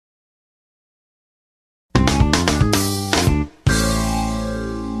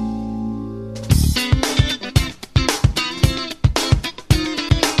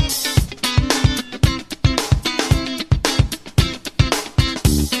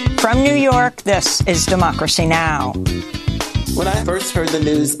From New York, this is Democracy Now! When I first heard the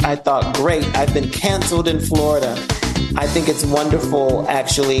news, I thought, great, I've been canceled in Florida. I think it's wonderful,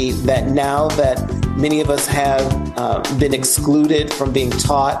 actually, that now that many of us have been excluded from being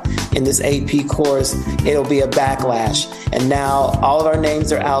taught in this AP course, it'll be a backlash. And now all of our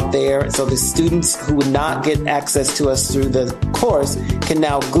names are out there, so the students who would not get access to us through the course can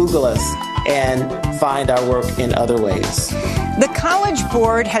now Google us and find our work in other ways. The College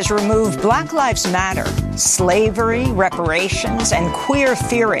Board has removed Black Lives Matter, slavery, reparations, and queer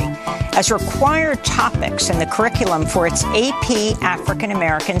theory as required topics in the curriculum for its AP African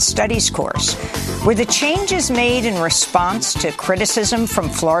American Studies course. Were the changes made in response to criticism from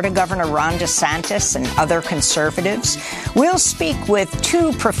Florida Governor Ron DeSantis and other conservatives? We'll speak with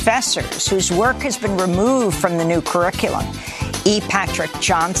two professors whose work has been removed from the new curriculum. E. Patrick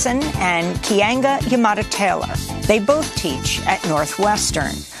Johnson and Keeanga Yamada Taylor. They both teach at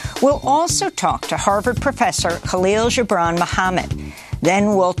Northwestern. We'll also talk to Harvard professor Khalil Gibran Muhammad.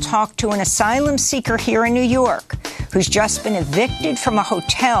 Then we'll talk to an asylum seeker here in New York who's just been evicted from a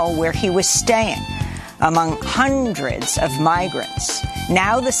hotel where he was staying, among hundreds of migrants.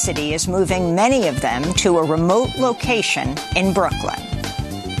 Now the city is moving many of them to a remote location in Brooklyn.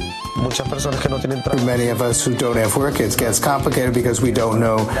 For many of us who don't have work, it gets complicated because we don't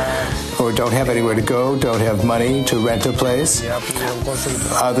know or don't have anywhere to go, don't have money to rent a place.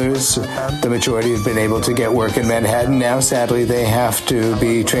 Others, the majority, have been able to get work in Manhattan. Now, sadly, they have to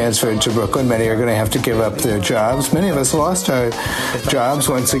be transferred to Brooklyn. Many are going to have to give up their jobs. Many of us lost our jobs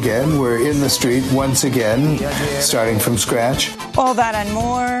once again. We're in the street once again, starting from scratch. All that and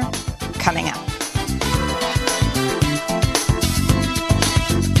more coming up.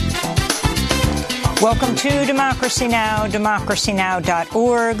 Welcome to Democracy Now!,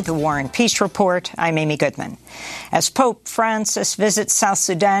 democracynow.org, the War and Peace Report. I'm Amy Goodman. As Pope Francis visits South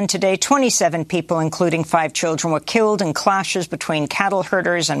Sudan today, 27 people, including 5 children, were killed in clashes between cattle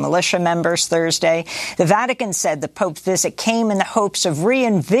herders and militia members Thursday. The Vatican said the Pope's visit came in the hopes of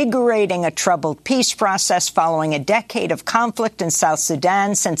reinvigorating a troubled peace process following a decade of conflict in South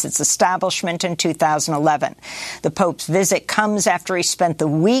Sudan since its establishment in 2011. The Pope's visit comes after he spent the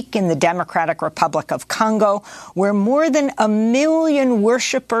week in the Democratic Republic of Congo, where more than 1 million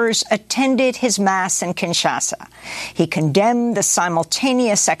worshippers attended his Mass in Kinshasa. He condemned the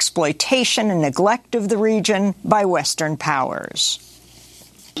simultaneous exploitation and neglect of the region by Western powers.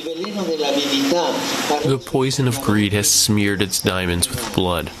 The poison of greed has smeared its diamonds with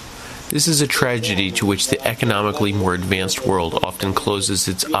blood. This is a tragedy to which the economically more advanced world often closes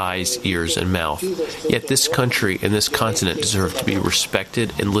its eyes, ears, and mouth. Yet this country and this continent deserve to be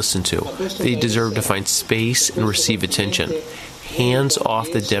respected and listened to. They deserve to find space and receive attention. Hands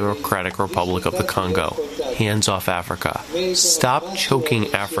off the Democratic Republic of the Congo. Hands off Africa. Stop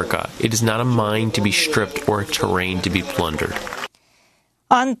choking Africa. It is not a mine to be stripped or a terrain to be plundered.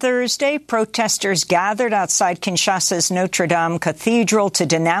 On Thursday, protesters gathered outside Kinshasa's Notre Dame Cathedral to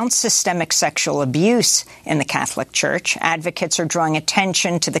denounce systemic sexual abuse in the Catholic Church. Advocates are drawing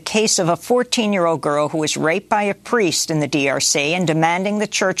attention to the case of a 14-year-old girl who was raped by a priest in the DRC and demanding the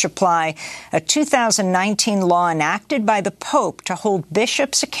church apply a 2019 law enacted by the Pope to hold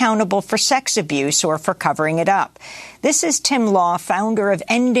bishops accountable for sex abuse or for covering it up. This is Tim Law, founder of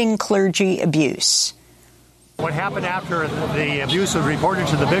Ending Clergy Abuse. What happened after the abuse was reported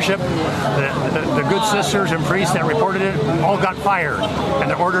to the bishop, the good sisters and priests that reported it all got fired and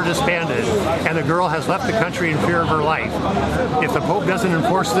the order disbanded, and the girl has left the country in fear of her life. If the Pope doesn't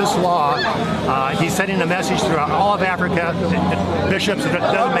enforce this law, he's sending a message throughout all of Africa. Bishops, it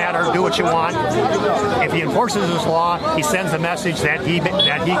doesn't matter, do what you want. If he enforces this law, he sends a message that he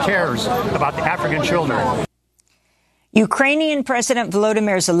cares about the African children. Ukrainian President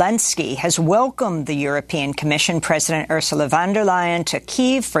Volodymyr Zelensky has welcomed the European Commission President Ursula von der Leyen to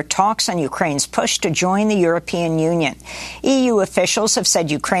Kyiv for talks on Ukraine's push to join the European Union. EU officials have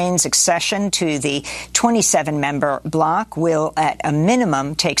said Ukraine's accession to the 27-member bloc will, at a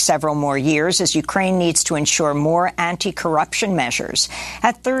minimum, take several more years as Ukraine needs to ensure more anti-corruption measures.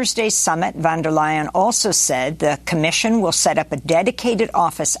 At Thursday's summit, von der Leyen also said the Commission will set up a dedicated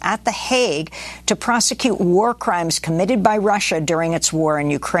office at The Hague to prosecute war crimes committed by Russia during its war in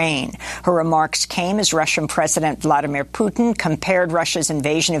Ukraine. Her remarks came as Russian President Vladimir Putin compared Russia's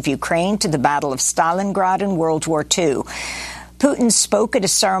invasion of Ukraine to the Battle of Stalingrad in World War II. Putin spoke at a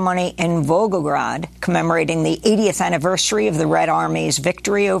ceremony in Volgograd commemorating the 80th anniversary of the Red Army's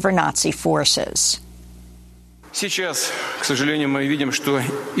victory over Nazi forces.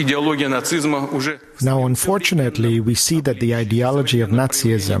 Now, unfortunately, we see that the ideology of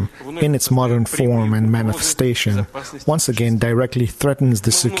Nazism, in its modern form and manifestation, once again directly threatens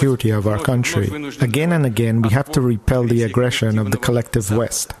the security of our country. Again and again, we have to repel the aggression of the collective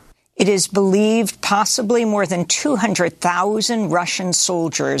West. It is believed possibly more than 200,000 Russian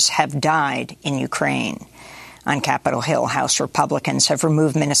soldiers have died in Ukraine. On Capitol Hill, House Republicans have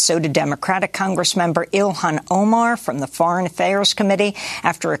removed Minnesota Democratic Congressmember Ilhan Omar from the Foreign Affairs Committee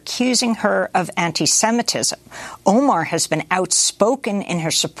after accusing her of anti-Semitism. Omar has been outspoken in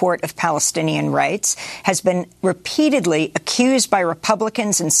her support of Palestinian rights, has been repeatedly accused by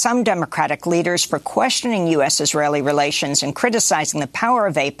Republicans and some Democratic leaders for questioning U.S.-Israeli relations and criticizing the power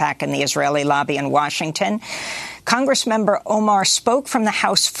of AIPAC and the Israeli lobby in Washington. Congressmember Omar spoke from the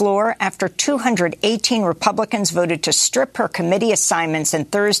House floor after 218 Republicans voted to strip her committee assignments in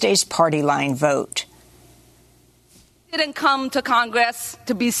Thursday's party line vote. I didn't come to Congress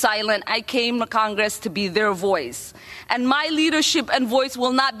to be silent. I came to Congress to be their voice. And my leadership and voice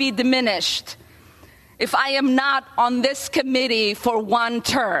will not be diminished if I am not on this committee for one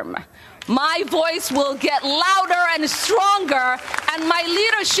term. My voice will get louder and stronger, and my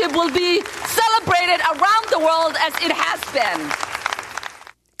leadership will be celebrated around the world as it has been.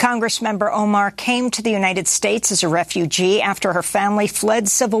 Congressmember Omar came to the United States as a refugee after her family fled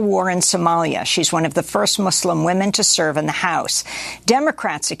civil war in Somalia. She's one of the first Muslim women to serve in the House.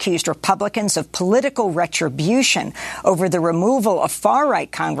 Democrats accused Republicans of political retribution over the removal of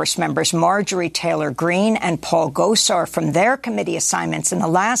far-right Congressmembers Marjorie Taylor Greene and Paul Gosar from their committee assignments in the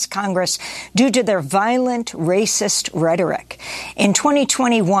last Congress due to their violent, racist rhetoric. In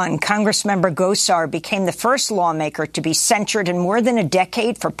 2021, Congressmember Gosar became the first lawmaker to be censured in more than a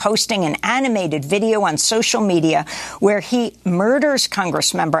decade for posting an animated video on social media where he murders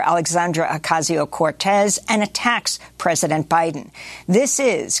Congressmember Alexandra Ocasio-Cortez and attacks President Biden. This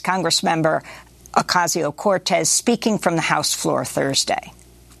is Congressmember Ocasio-Cortez speaking from the House floor Thursday.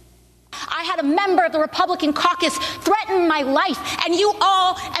 I had a member of the Republican caucus threaten my life, and you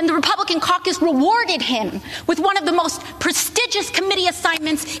all and the Republican caucus rewarded him with one of the most prestigious committee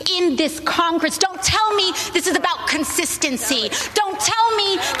assignments in this Congress. Don't tell me this is about consistency. Don't tell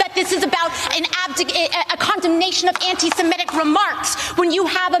me that this is about a condemnation of anti-Semitic remarks when you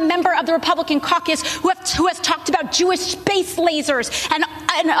have a member of the Republican caucus who has talked about Jewish space lasers and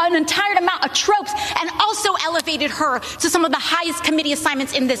an entire amount of tropes, and also elevated her to some of the highest committee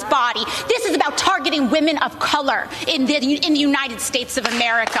assignments in this body. This is about targeting women of color in the United States of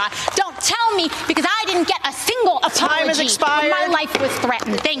America. Don't tell me, because I didn't get a single apology when my life was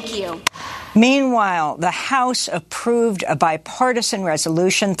threatened. Thank you. Meanwhile, the House approved a bipartisan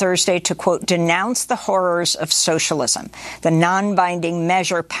resolution Thursday to, quote, denounce the horrors of socialism. The non-binding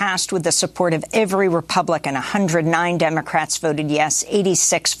measure passed with the support of every Republican. 109 Democrats voted yes,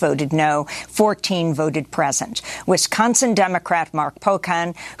 86 voted no, 14 voted present. Wisconsin Democrat Mark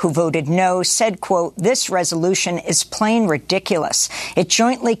Pocan, who voted no, said, quote, this resolution is plain ridiculous. It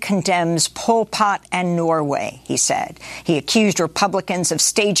jointly condemns Pol Pot and Norway, he said. He accused Republicans of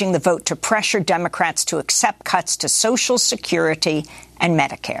staging the vote to pressure Democrats to accept cuts to Social Security and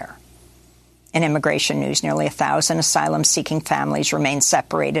Medicare. In immigration news, nearly 1,000 asylum-seeking families remain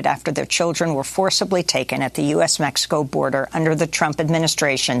separated after their children were forcibly taken at the U.S.-Mexico border under the Trump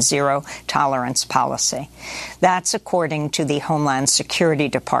administration's zero-tolerance policy. That's according to the Homeland Security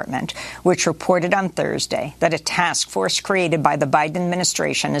Department, which reported on Thursday that a task force created by the Biden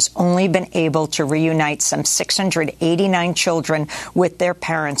administration has only been able to reunite some 689 children with their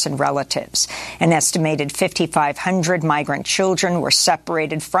parents and relatives. An estimated 5,500 migrant children were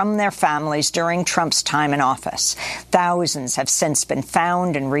separated from their families during Trump's time in office. Thousands have since been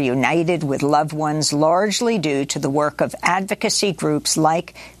found and reunited with loved ones, largely due to the work of advocacy groups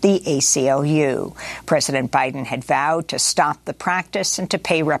like the ACLU. President Biden had vowed to stop the practice and to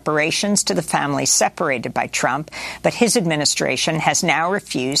pay reparations to the families separated by Trump, but his administration has now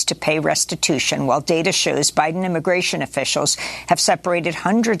refused to pay restitution, while data shows Biden immigration officials have separated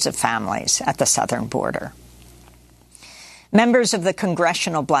hundreds of families at the southern border. Members of the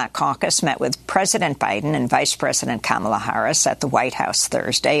Congressional Black Caucus met with President Biden and Vice President Kamala Harris at the White House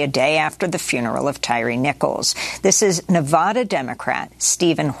Thursday, a day after the funeral of Tyre Nichols. This is Nevada Democrat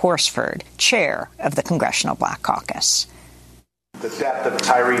Stephen Horsford, chair of the Congressional Black Caucus. The death of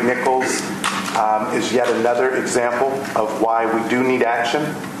Tyre Nichols is yet another example of why we do need action.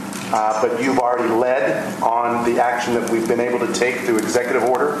 But you've already led on the action that we've been able to take through executive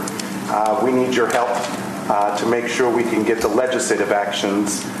order. We need your help to make sure we can get the legislative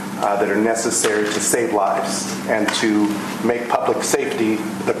actions that are necessary to save lives and to make public safety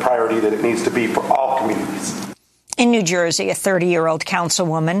the priority that it needs to be for all communities. In New Jersey, a 30-year-old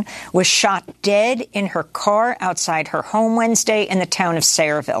councilwoman was shot dead in her car outside her home Wednesday in the town of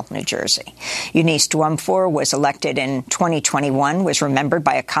Sayreville, New Jersey. Eunice Dwumfor was elected in 2021, was remembered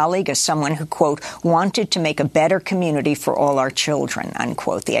by a colleague as someone who, quote, wanted to make a better community for all our children,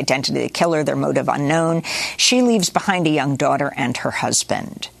 unquote. The identity of the killer, their motive unknown. She leaves behind a young daughter and her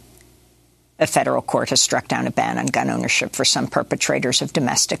husband. A federal court has struck down a ban on gun ownership for some perpetrators of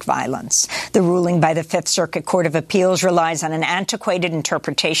domestic violence. The ruling by the Fifth Circuit Court of Appeals relies on an antiquated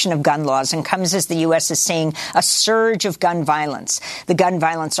interpretation of gun laws and comes as the U.S. is seeing a surge of gun violence. The Gun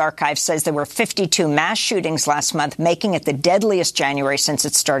Violence Archive says there were 52 mass shootings last month, making it the deadliest January since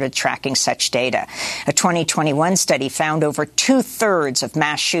it started tracking such data. A 2021 study found over two-thirds of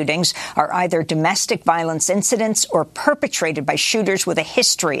mass shootings are either domestic violence incidents or perpetrated by shooters with a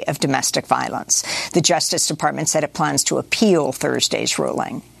history of domestic violence. The Justice Department said it plans to appeal Thursday's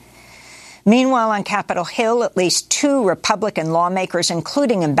ruling. Meanwhile, on Capitol Hill, at least two Republican lawmakers,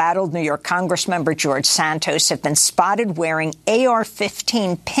 including embattled New York Congressmember George Santos, have been spotted wearing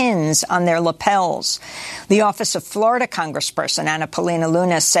AR-15 pins on their lapels. The Office of Florida Congressperson Anna Paulina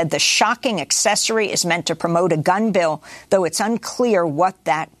Luna said the shocking accessory is meant to promote a gun bill, though it's unclear what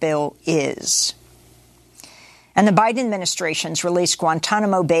that bill is. And the Biden administration's released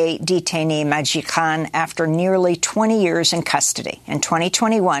Guantanamo Bay detainee Majid Khan after nearly 20 years in custody. In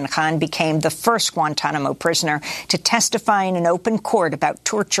 2021, Khan became the first Guantanamo prisoner to testify in an open court about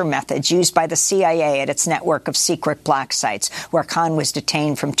torture methods used by the CIA at its network of secret black sites, where Khan was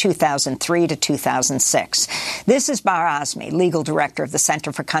detained from 2003 to 2006. This is Bar Azmi, legal director of the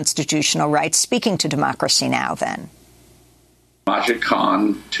Center for Constitutional Rights, speaking to Democracy Now! Then. Majid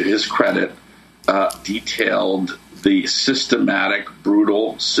Khan, to his credit, detailed the systematic,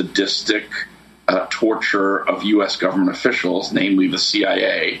 brutal, sadistic torture of U.S. government officials, namely the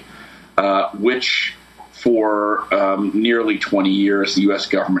CIA, which for nearly 20 years the U.S.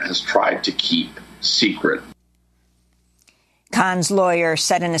 government has tried to keep secret. Khan's lawyer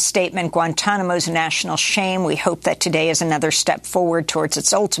said in a statement, Guantanamo's a national shame. We hope that today is another step forward towards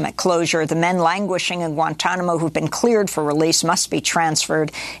its ultimate closure. The men languishing in Guantanamo who've been cleared for release must be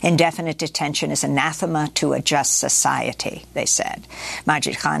transferred. Indefinite detention is anathema to a just society, they said.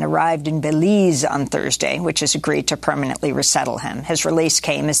 Majid Khan arrived in Belize on Thursday, which has agreed to permanently resettle him. His release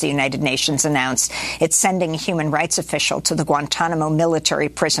came as the United Nations announced it's sending a human rights official to the Guantanamo military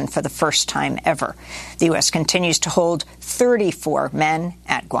prison for the first time ever. The U.S. continues to hold 34 men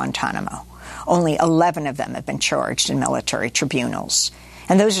at Guantanamo. Only 11 of them have been charged in military tribunals.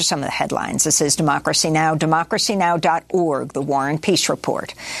 And those are some of the headlines. This is Democracy Now!, democracynow.org, the War and Peace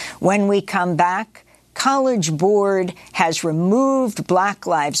Report. When we come back, College Board has removed Black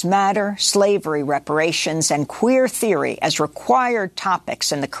Lives Matter, slavery reparations, and queer theory as required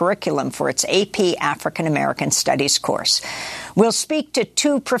topics in the curriculum for its AP African American Studies course. We'll speak to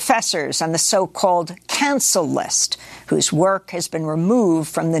two professors on the so-called cancel list, whose work has been removed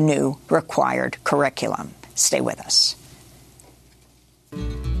from the new required curriculum. Stay with us.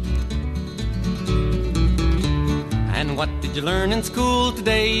 And what did you learn in school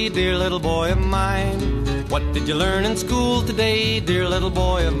today, dear little boy of mine? What did you learn in school today, dear little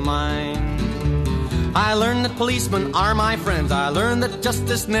boy of mine? I learned that policemen are my friends. I learned that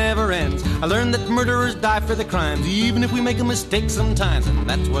justice never ends. I learned that murderers die for their crimes, even if we make a mistake sometimes. And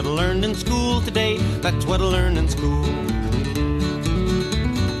that's what I learned in school today. That's what I learned in school.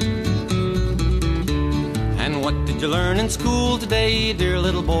 And what did you learn in school today, dear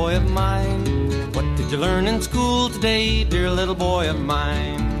little boy of mine? What did you learn in school today, dear little boy of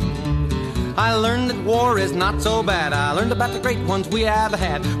mine? I learned that war is not so bad. I learned about the great ones we have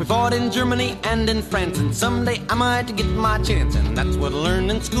had. We fought in Germany and in France, and someday I might get my chance. And that's what I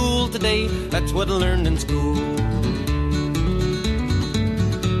learned in school today. That's what I learned in school.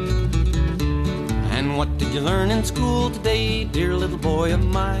 And what did you learn in school today, dear little boy of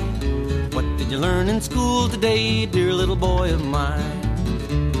mine? What did you learn in school today, dear little boy of mine?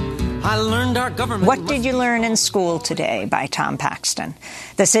 I learned our government. What did you learn in school today? By Tom Paxton.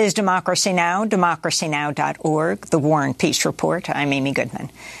 This is Democracy Now!, democracynow.org, the War and Peace Report. I'm Amy Goodman.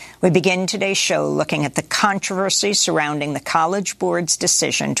 We begin today's show looking at the controversy surrounding the College Board's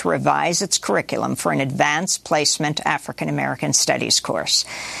decision to revise its curriculum for an advanced placement African American Studies course.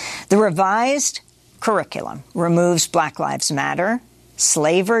 The revised curriculum removes Black Lives Matter,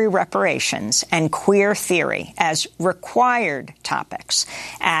 slavery reparations, and queer theory as required topics,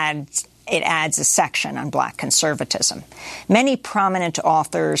 and it adds a section on black conservatism. Many prominent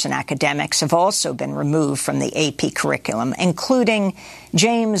authors and academics have also been removed from the AP curriculum, including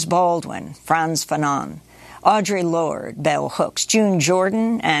James Baldwin, Frantz Fanon, Audre Lorde, Bell Hooks, June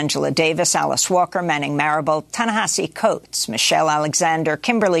Jordan, Angela Davis, Alice Walker, Manning Marable, Ta-Nehisi Coates, Michelle Alexander,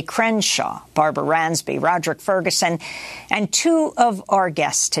 Kimberly Crenshaw, Barbara Ransby, Roderick Ferguson, and two of our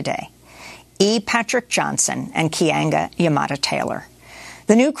guests today, E. Patrick Johnson and Keeanga-Yamahtta Taylor.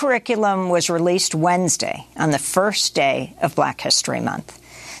 The new curriculum was released Wednesday on the first day of Black History Month.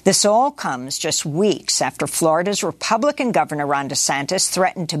 This all comes just weeks after Florida's Republican Governor Ron DeSantis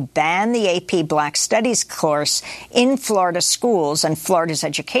threatened to ban the AP Black Studies course in Florida schools, and Florida's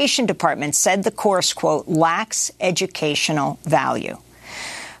Education Department said the course, quote, lacks educational value.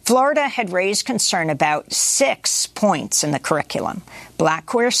 Florida had raised concern about 6 points in the curriculum: Black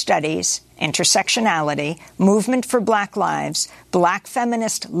queer studies, intersectionality, movement for Black lives, Black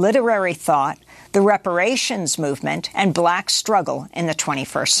feminist literary thought, the reparations movement, and Black struggle in the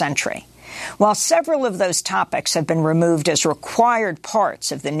 21st century. While several of those topics have been removed as required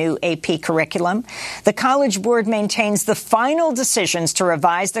parts of the new AP curriculum, the College Board maintains the final decisions to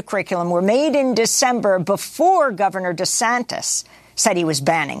revise the curriculum were made in December before Governor DeSantis said he was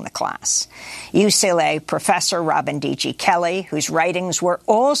banning the class. UCLA professor Robin D.G. Kelley, whose writings were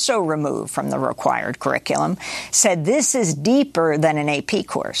also removed from the required curriculum, said this is deeper than an AP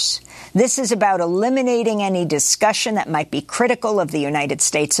course. This is about eliminating any discussion that might be critical of the United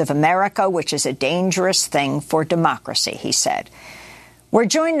States of America, which is a dangerous thing for democracy, he said. We're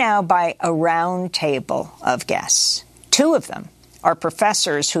joined now by a round table of guests. Two of them are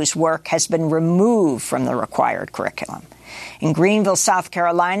professors whose work has been removed from the required curriculum. In Greenville, South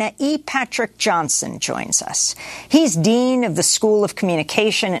Carolina, E. Patrick Johnson joins us. He's Dean of the School of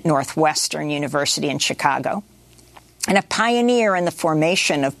Communication at Northwestern University in Chicago and a pioneer in the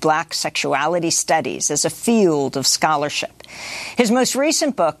formation of Black sexuality studies as a field of scholarship. His most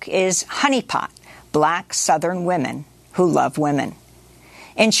recent book is Honeypot: Black Southern Women Who Love Women.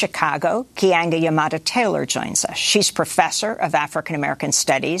 In Chicago, Keeanga-Yamahtta Taylor joins us. She's professor of African American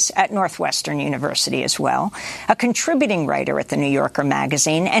Studies at Northwestern University as well, a contributing writer at the New Yorker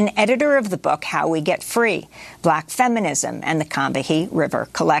magazine, and editor of the book How We Get Free: Black Feminism and the Combahee River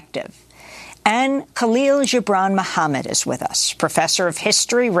Collective. And Khalil Gibran Muhammad is with us, professor of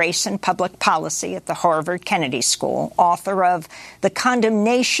history, race, and public policy at the Harvard Kennedy School, author of The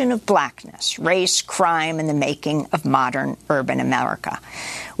Condemnation of Blackness: Race, Crime, and the Making of Modern Urban America.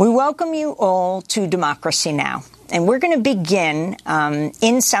 We welcome you all to Democracy Now! And we're going to begin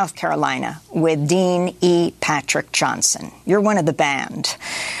in South Carolina with Dean E. Patrick Johnson. You're one of the band.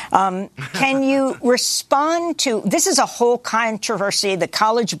 Can you respond to, this is a whole controversy. The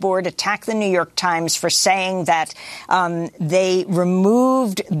College Board attacked the New York Times for saying that they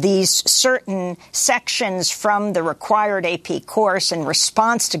removed these certain sections from the required AP course in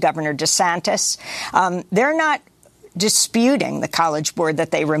response to Governor DeSantis. They're not disputing, the College Board,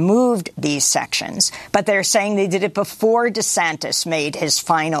 that they removed these sections, but they're saying they did it before DeSantis made his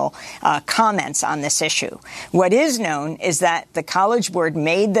final comments on this issue. What is known is that the College Board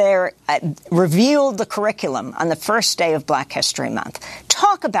made revealed the curriculum on the first day of Black History Month.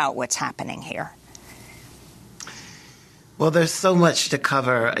 Talk about what's happening here. Well, there's so much to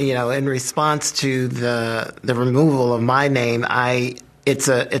cover. You know, in response to the removal of my name, It's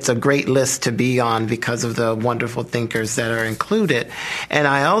a great list to be on because of the wonderful thinkers that are included. And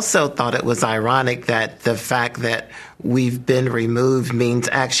I also thought it was ironic that the fact that we've been removed means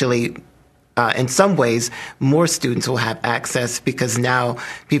actually, in some ways, more students will have access because now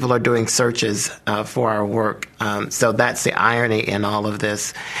people are doing searches for our work. So that's the irony in all of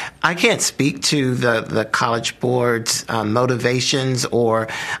this. I can't speak to the College Board's motivations or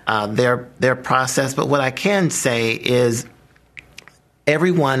their process, but what I can say is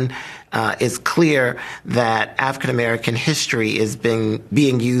everyone is clear that African American history is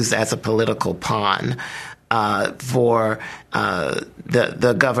being used as a political pawn for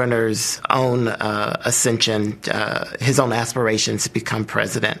the governor's own ascension, his own aspirations to become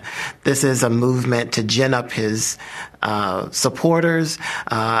president. This is a movement to gin up his supporters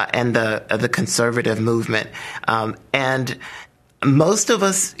and the conservative movement. And most of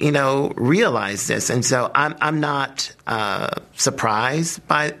us, realize this, and so I'm not surprised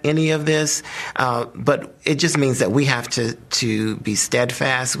by any of this, but it just means that we have to be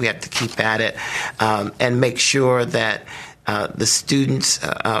steadfast. We have to keep at it and make sure that the students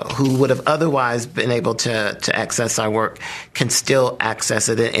who would have otherwise been able to access our work can still access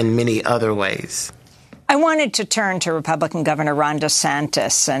it in many other ways. I wanted to turn to Republican Governor Ron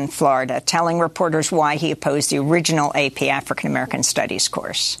DeSantis in Florida, telling reporters why he opposed the original AP African American Studies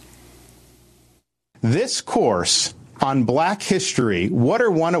course. This course on Black history,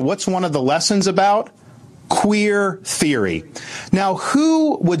 what's one of the lessons about? queer theory. Now,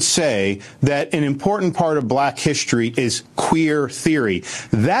 who would say that an important part of black history is queer theory?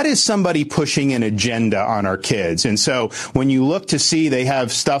 That is somebody pushing an agenda on our kids. And so when you look to see they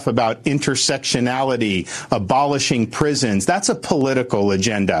have stuff about intersectionality, abolishing prisons, that's a political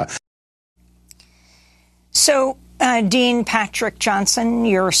agenda. So, Dean Patrick Johnson,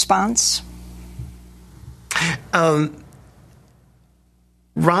 your response?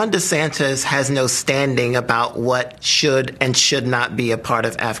 Ron DeSantis has no standing about what should and should not be a part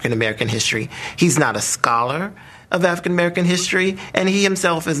of African American history. He's not a scholar of African American history, and he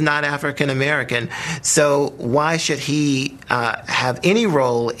himself is not African American. So why should he have any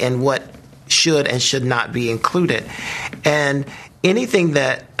role in what should and should not be included? And anything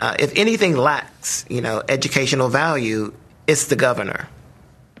that, if anything lacks, educational value, it's the governor.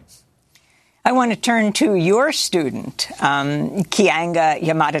 I want to turn to your student, Keeanga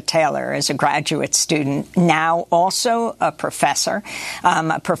Yamahtta Taylor, as a graduate student, now also a professor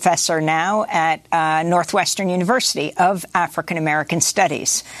now at Northwestern University of African American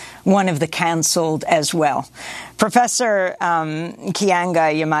Studies, one of the canceled as well. Professor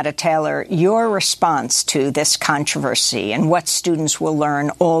Keeanga Yamahtta Taylor, your response to this controversy and what students will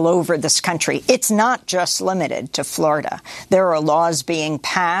learn all over this country, it's not just limited to Florida. There are laws being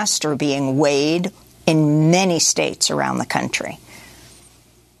passed or being weighed in many states around the country.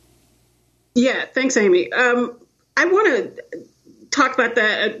 Yeah, thanks, Amy. I want to talk about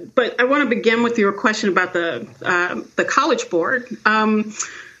that, but I want to begin with your question about the College Board.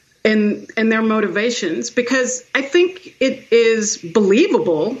 And their motivations, because I think it is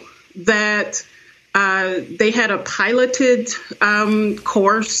believable that they had a piloted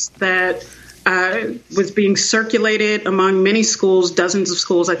course that was being circulated among many schools, dozens of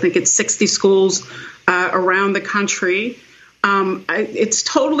schools. I think it's 60 schools around the country. It's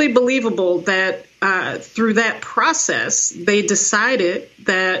totally believable that through that process, they decided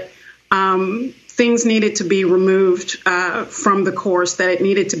that things needed to be removed from the course, that it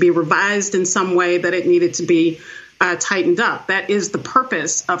needed to be revised in some way, that it needed to be tightened up. That is the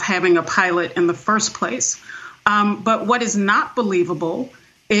purpose of having a pilot in the first place. But what is not believable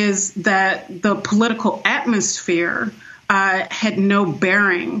is that the political atmosphere had no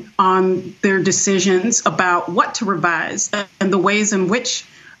bearing on their decisions about what to revise and the ways in which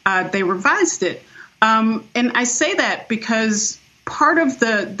they revised it. And I say that because part of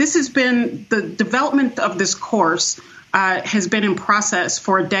this has been the development of this course has been in process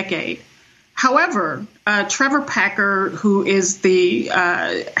for a decade. However, Trevor Packer, who is the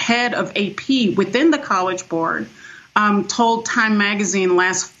head of AP within the College Board, told Time Magazine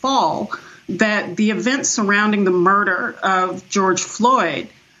last fall that the events surrounding the murder of George Floyd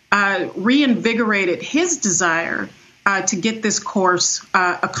reinvigorated his desire to get this course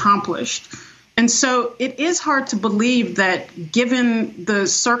accomplished. And so it is hard to believe that, given the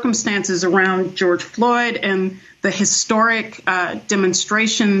circumstances around George Floyd and the historic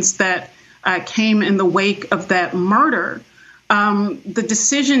demonstrations that came in the wake of that murder, the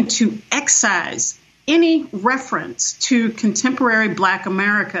decision to excise any reference to contemporary Black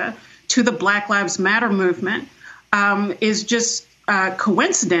America, to the Black Lives Matter movement, is just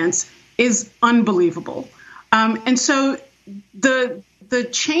coincidence, is unbelievable. And so the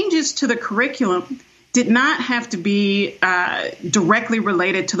changes to the curriculum did not have to be directly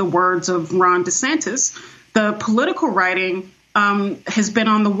related to the words of Ron DeSantis. The political writing has been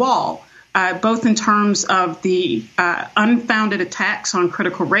on the wall, both in terms of the unfounded attacks on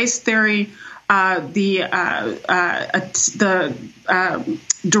critical race theory, the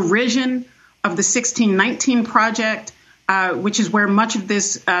derision of the 1619 Project, which is where much of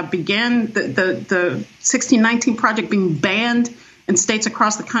this began, the 1619 Project being banned in states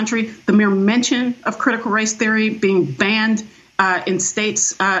across the country, the mere mention of critical race theory being banned in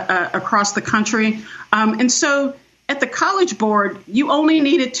states across the country. And so at the College Board, you only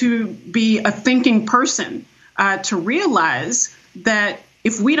needed to be a thinking person to realize that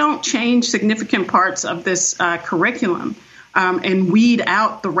if we don't change significant parts of this curriculum and weed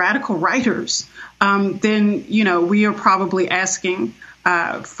out the radical writers, then, we are probably asking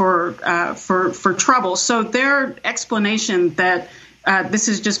for trouble. So their explanation that this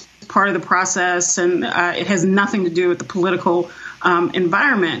is just part of the process and it has nothing to do with the political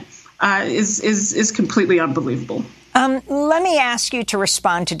environment is completely unbelievable. Let me ask you to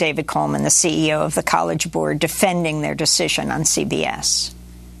respond to David Coleman, the CEO of the College Board, defending their decision on CBS.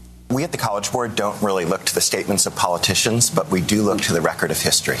 We at the College Board don't really look to the statements of politicians, but we do look to the record of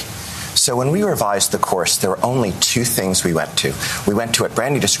history. So when we revised the course, there were only two things we went to. We went to what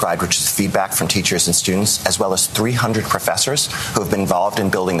Brandy described, which is feedback from teachers and students, as well as 300 professors who have been involved in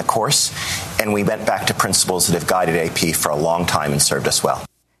building the course. And we went back to principles that have guided AP for a long time and served us well.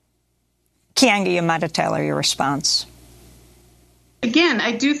 Keeanga-Yamahtta Taylor, your response. Again,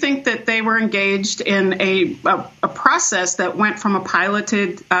 I do think that they were engaged in a process that went from a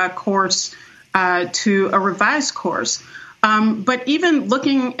piloted course to a revised course. But even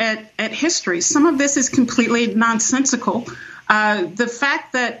looking at history, some of this is completely nonsensical. The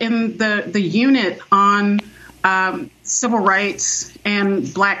fact that in the unit on civil rights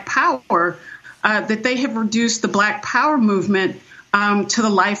and Black Power, that they have reduced the Black Power movement to the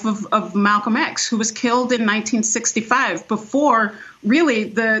life of Malcolm X, who was killed in 1965, before really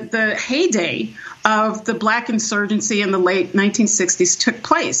the heyday of the Black insurgency in the late 1960s took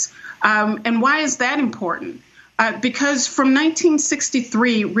place. And why is that important? Because from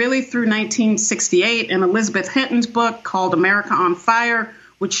 1963 really through 1968, in Elizabeth Hinton's book called America on Fire,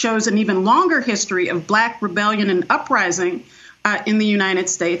 which shows an even longer history of Black rebellion and uprising in the United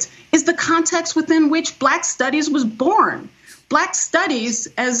States, is the context within which Black studies was born. Black studies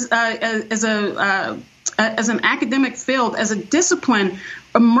as an academic field, as a discipline,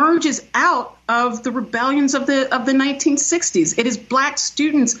 emerges out of the rebellions of the 1960s. It is Black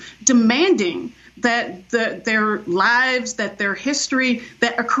students demanding that their lives, that their history,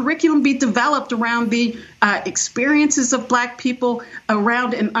 that a curriculum be developed around the experiences of Black people,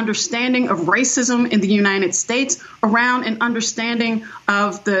 around an understanding of racism in the United States, around an understanding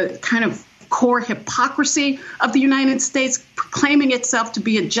of the kind of core hypocrisy of the United States, proclaiming itself to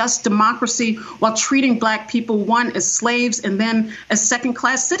be a just democracy while treating Black people, one, as slaves and then as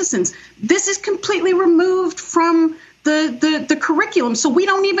second-class citizens. This is completely removed from the curriculum. So we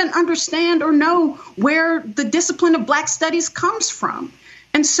don't even understand or know where the discipline of Black studies comes from.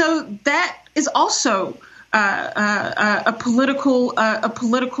 And so that is also a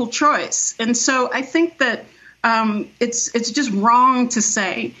political choice. And so I think that it's just wrong to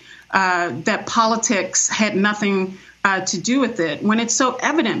say that politics had nothing to do with it, when it's so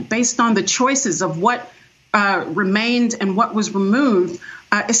evident based on the choices of what remained and what was removed,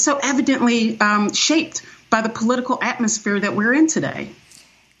 is so evidently shaped by the political atmosphere that we're in today.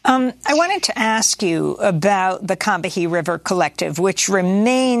 I wanted to ask you about the Combahee River Collective, which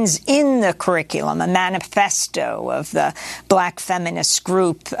remains in the curriculum, a manifesto of the Black feminist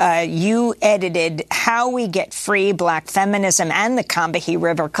group. You edited How We Get Free, Black Feminism and the Combahee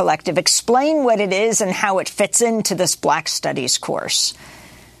River Collective. Explain what it is and how it fits into this Black Studies course.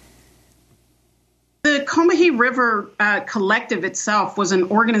 The Combahee River Collective itself was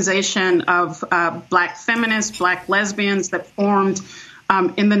an organization of Black feminists, Black lesbians that formed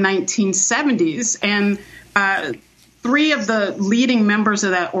in the 1970s. And three of the leading members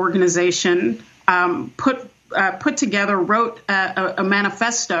of that organization put together, wrote a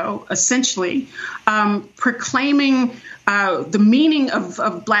manifesto, essentially, proclaiming the meaning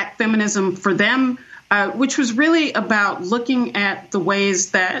of Black feminism for them, which was really about looking at the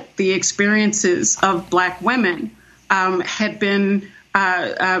ways that the experiences of Black women had been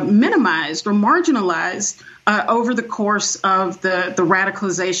minimized or marginalized over the course of the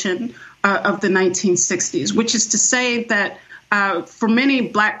radicalization of the 1960s, which is to say that for many,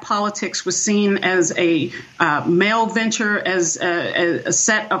 Black politics was seen as a male venture, as a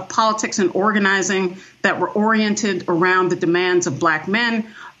set of politics and organizing that were oriented around the demands of Black men.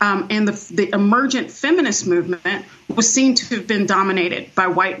 And the emergent feminist movement was seen to have been dominated by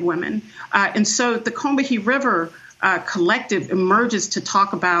white women. And so the Combahee River Collective emerges to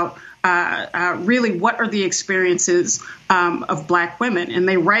talk about really what are the experiences of Black women. And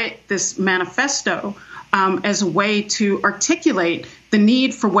they write this manifesto as a way to articulate the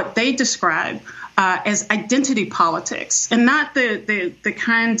need for what they describe as identity politics, and not the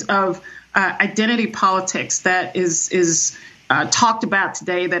kind of identity politics that is talked about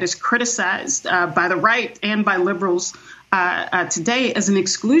today, that is criticized by the right and by liberals today as an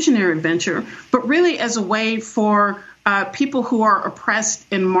exclusionary venture, but really as a way for people who are oppressed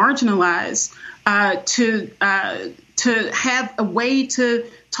and marginalized to have a way to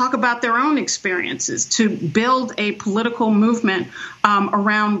talk about their own experiences, to build a political movement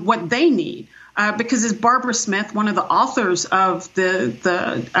around what they need. Because as Barbara Smith, one of the authors of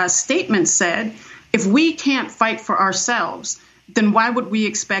the statement, said, if we can't fight for ourselves, then why would we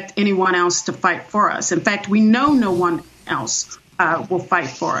expect anyone else to fight for us? In fact, we know no one else will fight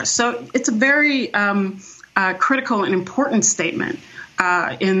for us. So it's a very critical and important statement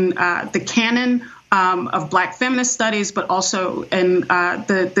in the canon of Black feminist studies, but also in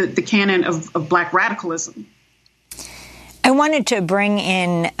the canon of Black radicalism. I wanted to bring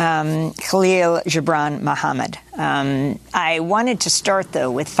in Khalil Gibran Muhammad. I wanted to start,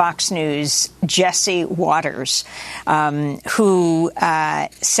 though, with Fox News' Jesse Waters, who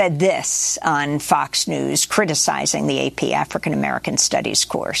said this on Fox News, criticizing the AP African American Studies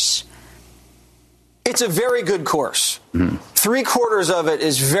course. It's a very good course. Mm-hmm. 3/4 of it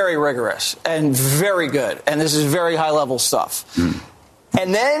is very rigorous and very good. And this is very high-level stuff. Mm-hmm.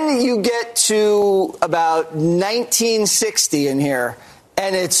 And then you get to about 1960 in here,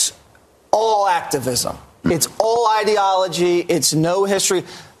 and it's all activism. It's all ideology. It's no history.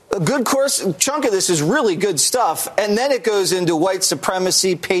 A good course, a chunk of this is really good stuff. And then it goes into white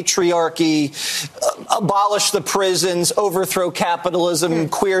supremacy, patriarchy, abolish the prisons, overthrow capitalism,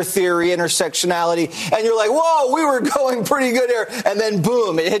 queer theory, intersectionality. And you're like, whoa, we were going pretty good here. And then,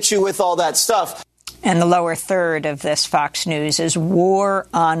 boom, it hits you with all that stuff. And the lower third of this Fox News is war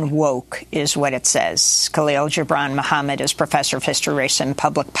on woke, is what it says. Khalil Gibran Muhammad is professor of history, race, and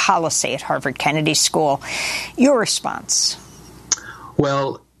public policy at Harvard Kennedy School. Your response?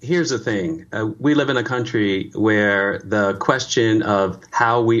 Well, here's the thing. We live in a country where the question of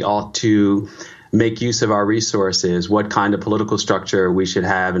how we ought to make use of our resources, what kind of political structure we should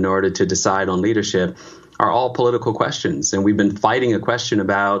have in order to decide on leadership, are all political questions. And we've been fighting a question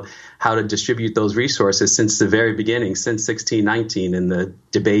about how to distribute those resources since the very beginning, since 1619, in the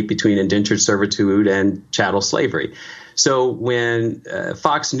debate between indentured servitude and chattel slavery. So when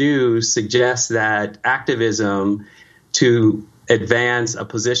Fox News suggests that activism to advance a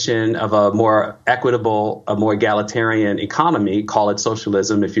position of a more equitable, a more egalitarian economy, call it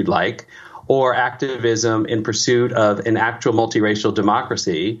socialism if you'd like, or activism in pursuit of an actual multiracial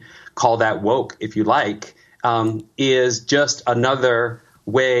democracy, call that woke if you like, is just another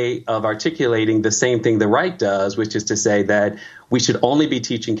way of articulating the same thing the right does, which is to say that we should only be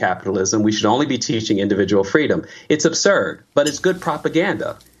teaching capitalism, we should only be teaching individual freedom. It's absurd, but it's good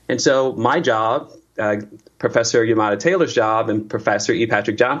propaganda. And so my job, Professor Yamada Taylor's job and Professor E.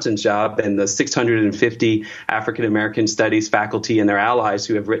 Patrick Johnson's job and the 650 African American Studies faculty and their allies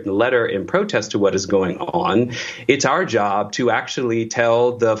who have written a letter in protest to what is going on, it's our job to actually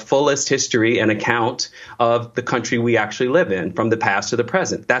tell the fullest history and account of the country we actually live in, from the past to the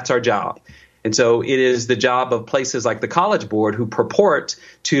present. That's our job. And so it is the job of places like the College Board, who purport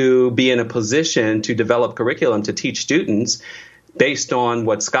to be in a position to develop curriculum to teach students based on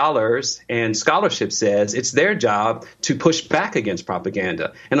what scholars and scholarship says. It's their job to push back against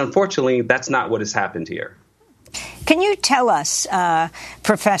propaganda. And unfortunately, that's not what has happened here. Can you tell us,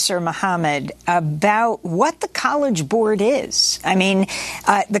 Professor Muhammad, about what the College Board is? I mean,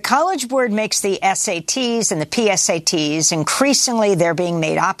 the College Board makes the SATs and the PSATs. Increasingly, they're being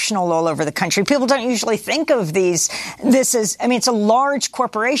made optional all over the country. People don't usually think of this as, I mean, it's a large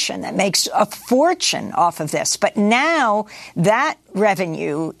corporation that makes a fortune off of this. But now that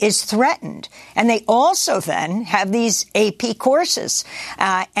revenue is threatened. And they also then have these AP courses.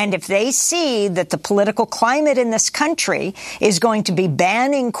 And if they see that the political climate in this country is going to be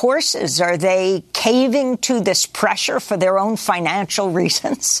banning courses, are they caving to this pressure for their own financial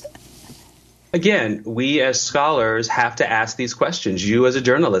reasons? Again, we as scholars have to ask these questions. You as a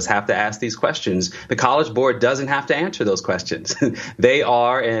journalist have to ask these questions. The College Board doesn't have to answer those questions. They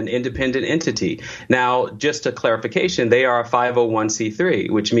are an independent entity. Now, just a clarification, they are a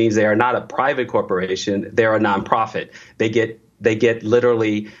 501c3, which means they are not a private corporation. They're a nonprofit. They get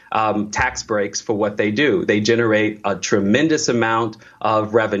literally tax breaks for what they do. They generate a tremendous amount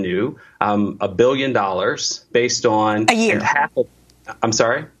of revenue, $1 billion based on a year. I'm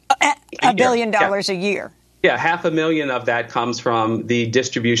sorry? $1 billion a year. Yeah, $500,000 of that comes from the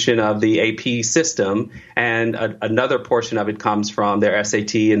distribution of the AP system, and another portion of it comes from their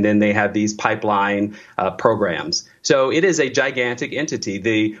SAT, and then they have these pipeline programs. So it is a gigantic entity.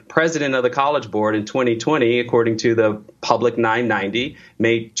 The president of the College Board in 2020, according to the Public 990,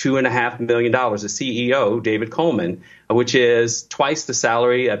 made $2.5 million. The CEO, David Coleman, which is twice the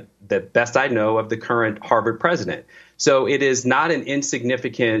salary, the best I know, of the current Harvard president. So it is not an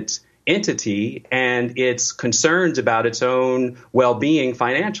insignificant entity, and its concerns about its own well-being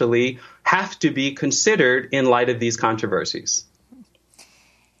financially have to be considered in light of these controversies.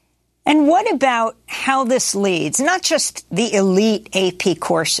 And what about how this leads, not just the elite AP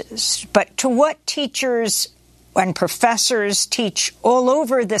courses, but to what teachers and professors teach all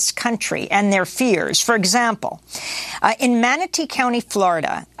over this country and their fears? For example, in Manatee County,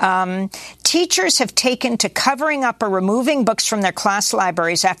 Florida, teachers have taken to covering up or removing books from their class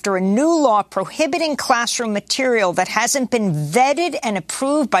libraries after a new law prohibiting classroom material that hasn't been vetted and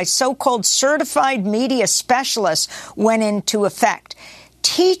approved by so-called certified media specialists went into effect.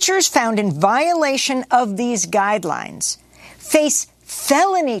 Teachers found in violation of these guidelines face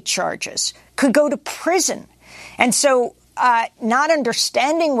felony charges, could go to prison. And so not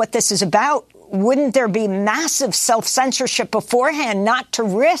understanding what this is about, wouldn't there be massive self-censorship beforehand not to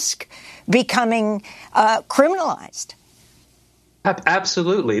risk becoming criminalized?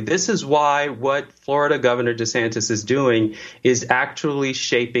 Absolutely. This is why what Florida Governor DeSantis is doing is actually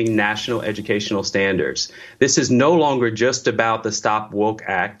shaping national educational standards. This is no longer just about the Stop Woke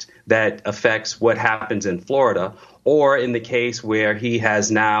Act that affects what happens in Florida, or in the case where he has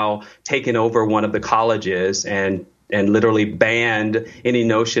now taken over one of the colleges and literally banned any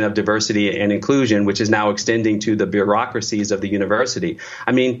notion of diversity and inclusion, which is now extending to the bureaucracies of the university.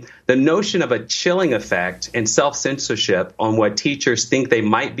 I mean, the notion of a chilling effect and self-censorship on what teachers think they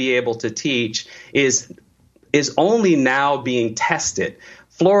might be able to teach is only now being tested.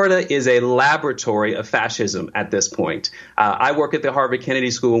 Florida is a laboratory of fascism at this point. I work at the Harvard Kennedy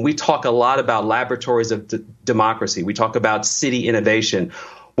School, and we talk a lot about laboratories of democracy. We talk about city innovation.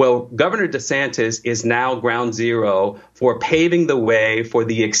 Well, Governor DeSantis is now ground zero for paving the way for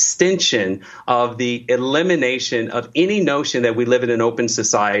the extension of the elimination of any notion that we live in an open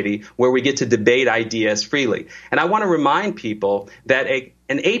society where we get to debate ideas freely. And I want to remind people that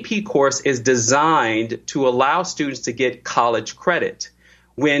an AP course is designed to allow students to get college credit.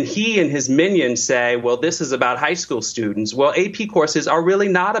 When he and his minions say, well, this is about high school students, well, AP courses are really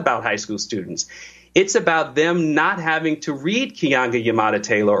not about high school students. It's about them not having to read Keeanga-Yamahtta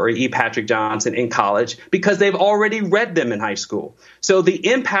Taylor or E. Patrick Johnson in college because they've already read them in high school. So the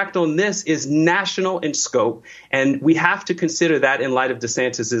impact on this is national in scope, and we have to consider that in light of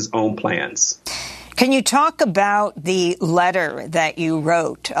DeSantis' own plans. Can you talk about the letter that you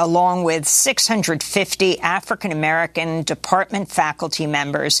wrote along with 650 African-American department faculty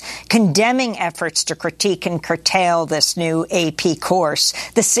members condemning efforts to critique and curtail this new AP course,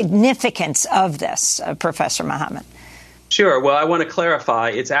 the significance of this, Professor Muhammad? Sure. Well, I want to clarify.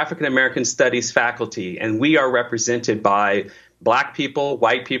 It's African-American Studies faculty, and we are represented by Black people,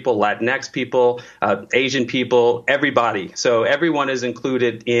 white people, Latinx people, Asian people, everybody. So everyone is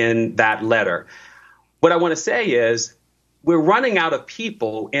included in that letter. What I want to say is we're running out of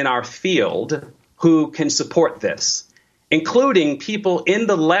people in our field who can support this, including people in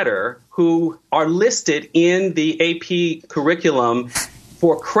the letter who are listed in the AP curriculum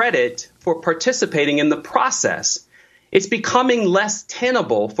for credit for participating in the process. It's becoming less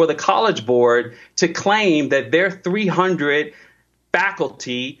tenable for the College Board to claim that their 300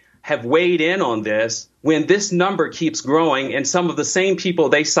 faculty have weighed in on this when this number keeps growing and some of the same people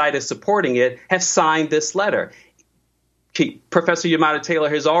they cite as supporting it have signed this letter. Professor Yamahtta Taylor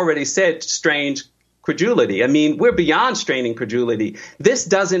has already said strange credulity. I mean, we're beyond straining credulity. This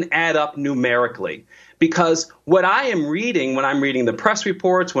doesn't add up numerically, because what I am reading when I'm reading the press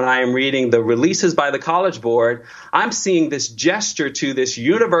reports, when I am reading the releases by the College Board, I'm seeing this gesture to this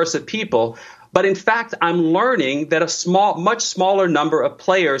universe of people. But in fact, I'm learning that a much smaller number of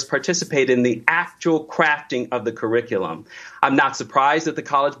players participate in the actual crafting of the curriculum. I'm not surprised that the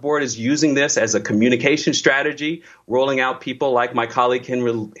College Board is using this as a communication strategy, rolling out people like my colleague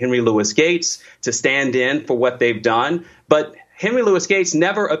Henry Louis Gates to stand in for what they've done. But Henry Louis Gates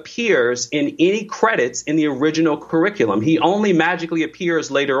never appears in any credits in the original curriculum. He only magically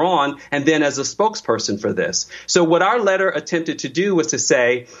appears later on and then as a spokesperson for this. So what our letter attempted to do was to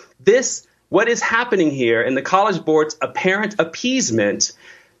say what is happening here in the College Board's apparent appeasement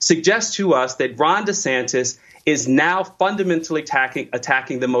suggests to us that Ron DeSantis is now fundamentally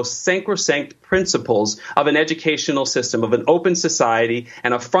attacking the most sacrosanct principles of an educational system, of an open society,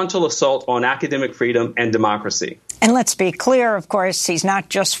 and a frontal assault on academic freedom and democracy. And let's be clear, of course, he's not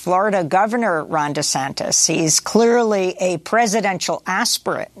just Florida Governor Ron DeSantis. He's clearly a presidential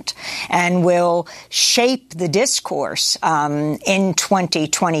aspirant and will shape the discourse in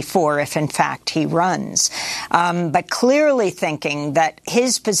 2024 if, in fact, he runs. But clearly thinking that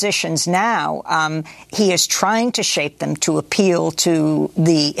his positions now, he is trying to shape them to appeal to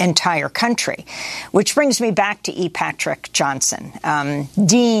the entire country, which brings me back to E. Patrick Johnson,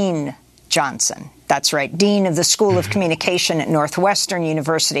 Dean Johnson. That's right, Dean of the School of Communication at Northwestern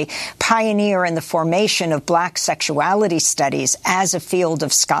University, pioneer in the formation of Black sexuality studies as a field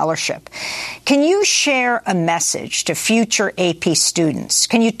of scholarship. Can you share a message to future AP students?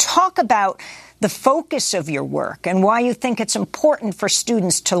 Can you talk about the focus of your work and why you think it's important for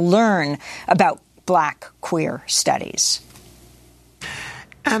students to learn about Black queer studies?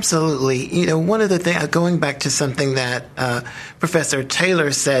 Absolutely. You know, one of the things, going back to something that Professor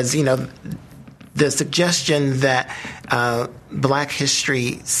Taylor says, the suggestion that Black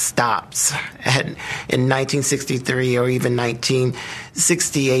history stops in 1963 or even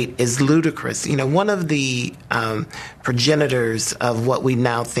 1968 is ludicrous. One of the progenitors of what we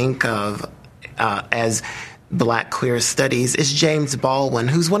now think of as Black queer studies is James Baldwin,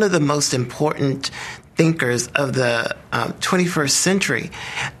 who's one of the most important thinkers of the 21st century.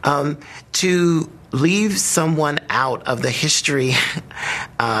 To leave someone out of the history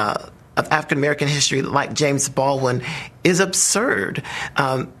of African American history like James Baldwin is absurd,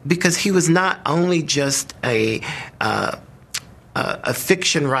 because he was not only just a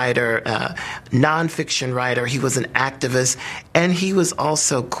fiction writer, nonfiction writer. He was an activist, and he was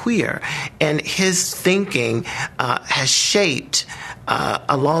also queer. And his thinking has shaped,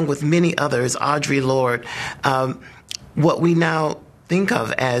 along with many others, Audre Lorde, what we now think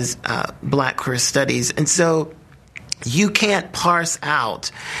of as Black queer studies. And so you can't parse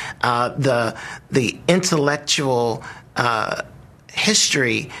out the intellectual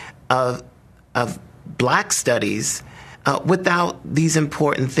history of Black studies without these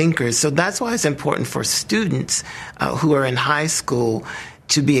important thinkers. So that's why it's important for students who are in high school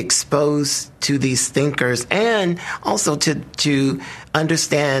to be exposed to these thinkers, and also to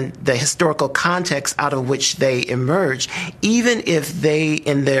understand the historical context out of which they emerge, even if they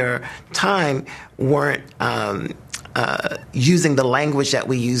in their time weren't using the language that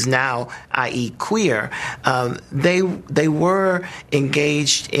we use now, i.e. queer. They were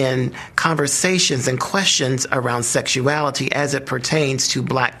engaged in conversations and questions around sexuality as it pertains to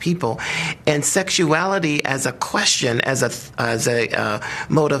Black people. And sexuality as a question, as a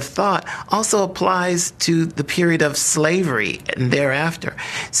mode of thought, also applies to the period of slavery and thereafter.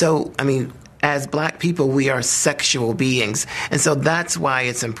 So, as Black people, we are sexual beings. And so that's why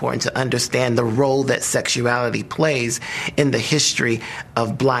it's important to understand the role that sexuality plays in the history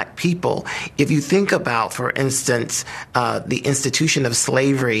of Black people. If you think about, for instance, the institution of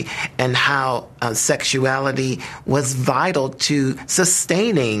slavery and how sexuality was vital to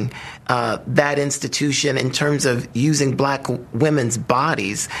sustaining that institution in terms of using Black women's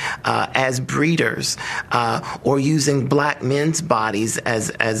bodies as breeders, or using Black men's bodies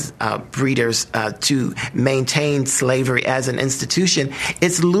as breeders to maintain slavery as an institution,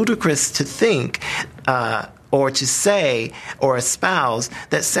 it's ludicrous to think or to say or espouse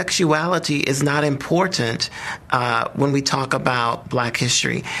that sexuality is not important when we talk about Black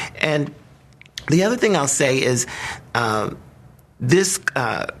history. And the other thing I'll say is this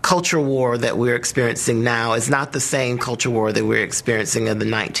culture war that we're experiencing now is not the same culture war that we're experiencing in the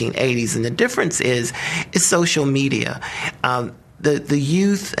 1980s. And the difference is social media. The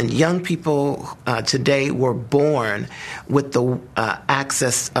youth and young people today were born with the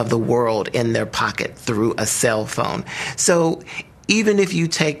access of the world in their pocket through a cell phone. So even if you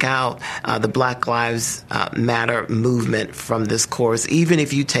take out the Black Lives Matter movement from this course, even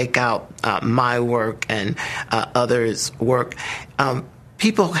if you take out my work and others' work,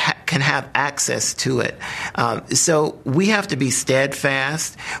 people can have access to it. So we have to be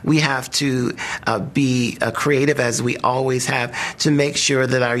steadfast. We have to be creative, as we always have, to make sure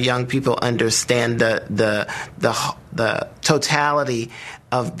that our young people understand the totality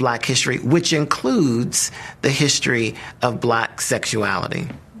of Black history, which includes the history of Black sexuality.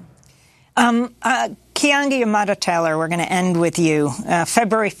 Keeanga-Yamahtta Taylor, we're going to end with you.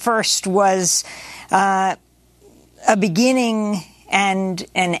 February 1st was a beginning and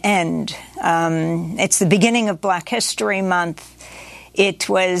an end. It's the beginning of Black History Month. It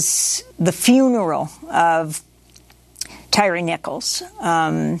was the funeral of Tyre Nichols.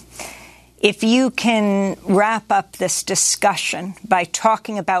 If you can wrap up this discussion by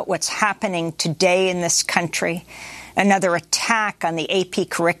talking about what's happening today in this country. Another attack on the AP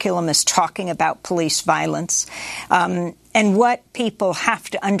curriculum is talking about police violence, and what people have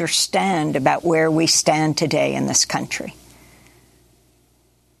to understand about where we stand today in this country.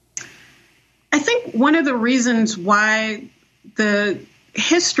 I think one of the reasons why the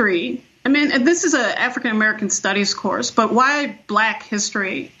history, and this is an African American studies course, but why Black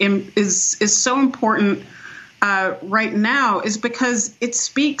history is so important right now is because it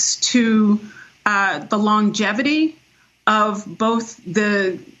speaks to the longevity of both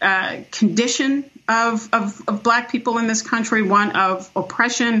the condition of Black people in this country, one of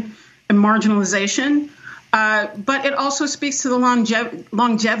oppression and marginalization, but it also speaks to the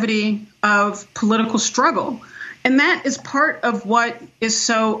longevity of political struggle. And that is part of what is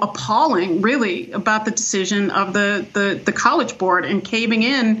so appalling, really, about the decision of the College Board and caving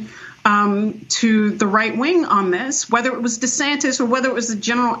in to the right wing on this, whether it was DeSantis or whether it was the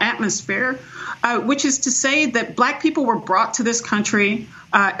general atmosphere, which is to say that Black people were brought to this country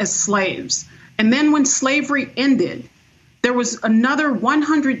as slaves. And then when slavery ended, there was another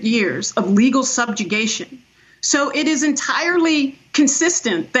 100 years of legal subjugation. So it is entirely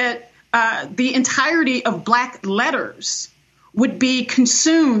consistent that the entirety of Black letters would be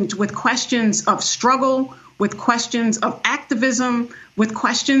consumed with questions of struggle, with questions of activism, with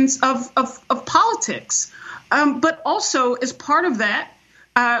questions of politics. But also, as part of that,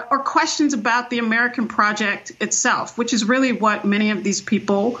 are questions about the American project itself, which is really what many of these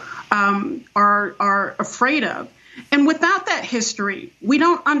people are afraid of. And without that history, we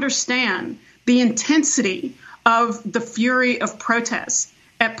don't understand the intensity of the fury of protests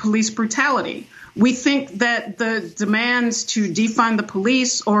at police brutality. We think that the demands to defund the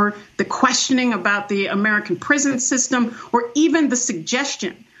police or the questioning about the American prison system or even the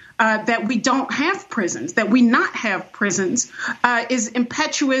suggestion that we don't have prisons, that we not have prisons, is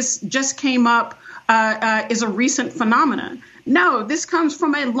impetuous, just came up, is a recent phenomenon. No, this comes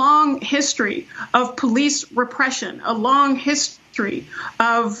from a long history of police repression, a long history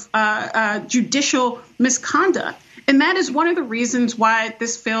of judicial misconduct. And that is one of the reasons why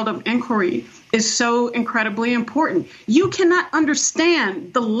this field of inquiry is so incredibly important. You cannot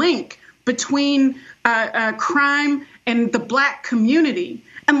understand the link between crime and the Black community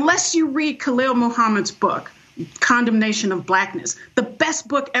unless you read Khalil Muhammad's book, Condemnation of Blackness, the best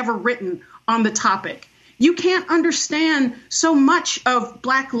book ever written on the topic. You can't understand so much of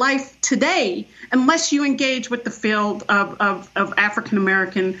Black life today unless you engage with the field of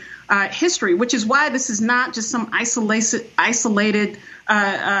African-American history, which is why this is not just some isolated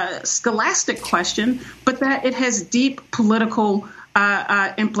scholastic question, but that it has deep political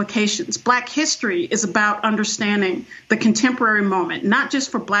implications. Black history is about understanding the contemporary moment, not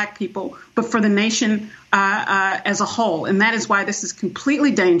just for Black people, but for the nation as a whole. And that is why this is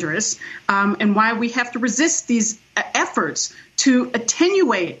completely dangerous and why we have to resist these efforts to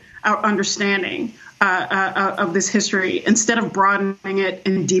attenuate our understanding of this history instead of broadening it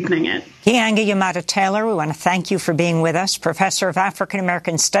and deepening it. Keeanga-Yamahtta Taylor, we want to thank you for being with us, Professor of African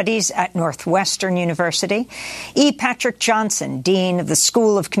American Studies at Northwestern University. E. Patrick Johnson, Dean of the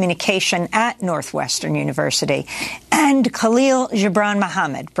School of Communication at Northwestern University. And Khalil Gibran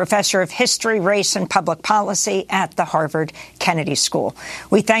Muhammad, Professor of History, Race, and Public Policy at the Harvard Kennedy School.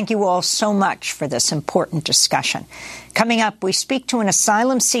 We thank you all so much for this important discussion. Coming up, we speak to an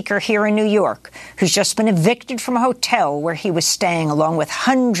asylum seeker here in New York who's just been evicted from a hotel where he was staying along with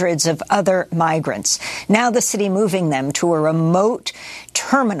hundreds of other migrants. Now the city moving them to a remote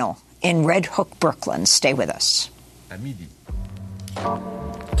terminal in Red Hook, Brooklyn. Stay with us. À midi.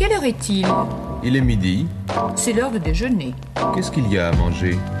 Quelle heure est-il? Il est midi. C'est l'heure de déjeuner. Qu'est-ce qu'il y a à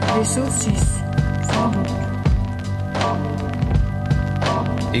manger? Des saucisses, sans doute.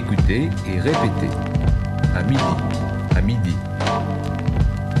 Écoutez et répétez. À midi. À midi.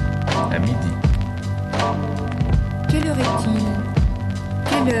 À midi. Quelle heure est-il?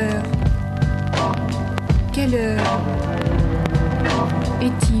 Quelle heure? Quelle heure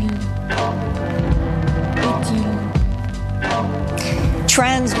est-il? Est-il?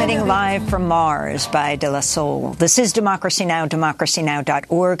 Transmitting live from Mars by De La Soul. This is Democracy Now!,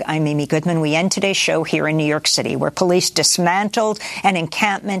 democracynow.org. I'm Amy Goodman. We end today's show here in New York City, where police dismantled an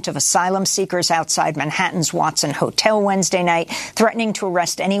encampment of asylum seekers outside Manhattan's Watson Hotel Wednesday night, threatening to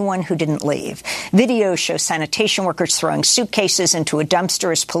arrest anyone who didn't leave. Videos show sanitation workers throwing suitcases into a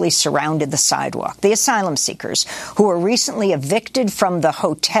dumpster as police surrounded the sidewalk. The asylum seekers, who were recently evicted from the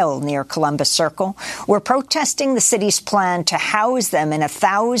hotel near Columbus Circle, were protesting the city's plan to house them in a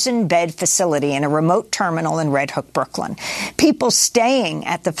 1,000-bed facility in a remote terminal in Red Hook, Brooklyn. People staying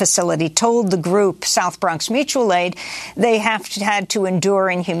at the facility told the group South Bronx Mutual Aid they had to endure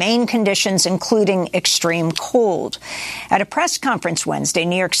inhumane conditions, including extreme cold. At a press conference Wednesday,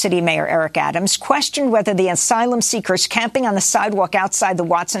 New York City Mayor Eric Adams questioned whether the asylum seekers camping on the sidewalk outside the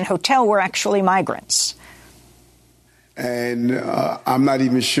Watson Hotel were actually migrants. And I'm not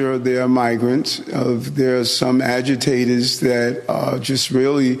even sure they're migrants. There are some agitators that just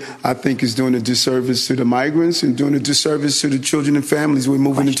really, I think, is doing a disservice to the migrants and doing a disservice to the children and families we're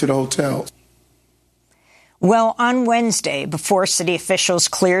moving into the hotel. Well, on Wednesday, before city officials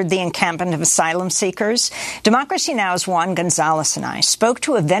cleared the encampment of asylum seekers, Democracy Now!'s Juan Gonzalez and I spoke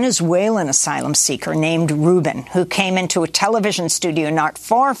to a Venezuelan asylum seeker named Ruben, who came into a television studio not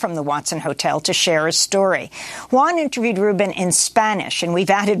far from the Watson Hotel to share his story. Juan interviewed Ruben in Spanish, and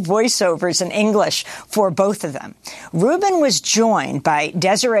we've added voiceovers in English for both of them. Ruben was joined by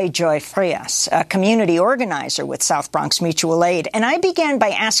Desiree Joy Frias, a community organizer with South Bronx Mutual Aid, and I began by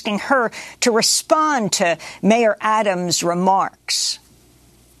asking her to respond to Mayor Adams' remarks.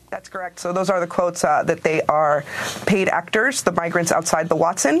 That's correct. So those are the quotes that they are paid actors, the migrants outside the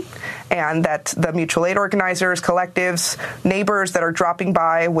Watson, and that the mutual aid organizers, collectives, neighbors that are dropping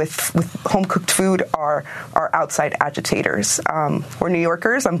by with home-cooked food are outside agitators. We're New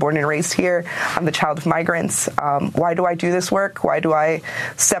Yorkers. I'm born and raised here. I'm the child of migrants. Why do I do this work? Why do I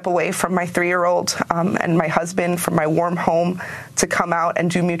step away from my 3-year-old and my husband from my warm home to come out and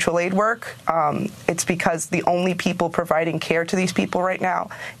do mutual aid work? It's because the only people providing care to these people right now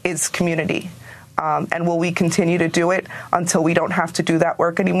is community. And will we continue to do it until we don't have to do that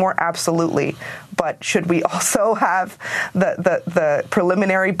work anymore? Absolutely. But should we also have the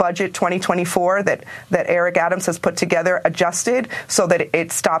preliminary budget 2024 that Eric Adams has put together adjusted so that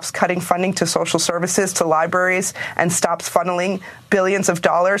it stops cutting funding to social services, to libraries, and stops funneling billions of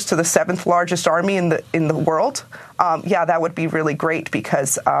dollars to the 7th largest army in the world? Yeah, that would be really great,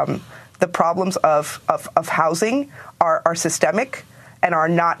 because the problems of housing are systemic and are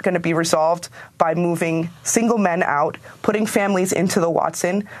not going to be resolved by moving single men out, putting families into the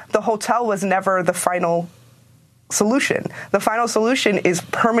Watson. The hotel was never the final solution. The final solution is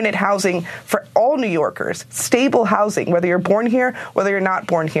permanent housing for all New Yorkers, stable housing, whether you're born here, whether you're not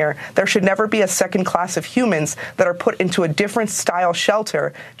born here. There should never be a second class of humans that are put into a different style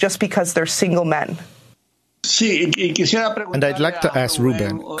shelter just because they're single men. And I'd like to ask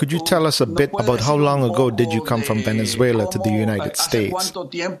Ruben, could you tell us a bit about how long ago did you come from Venezuela to the United States? ¿Cuánto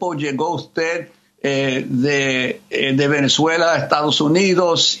tiempo llegó usted de Venezuela a Estados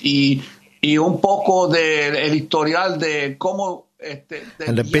Unidos y un poco del historial de cómo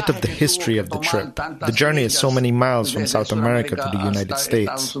and a bit of the history of the trip. The journey is so many miles from South America to the United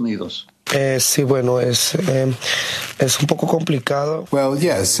States. Sí, bueno, es un poco complicado. Well,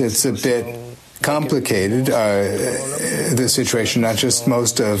 yes, it's a bit complicated, the situation, not just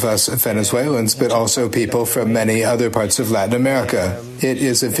most of us Venezuelans, but also people from many other parts of Latin America. It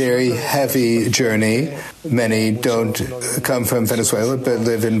is a very heavy journey. Many don't come from Venezuela, but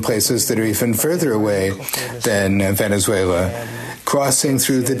live in places that are even further away than Venezuela. Crossing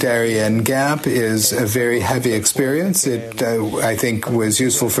through the Darien Gap is a very heavy experience. It, I think, was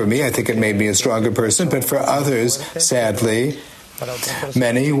useful for me. I think it made me a stronger person, but for others, sadly,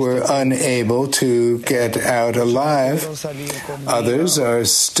 many were unable to get out alive. Others are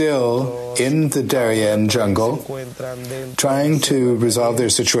still in the Darien jungle, trying to resolve their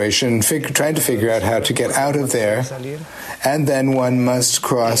situation, trying to figure out how to get out of there. And then one must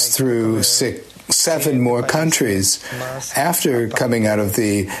cross through 7 more countries after coming out of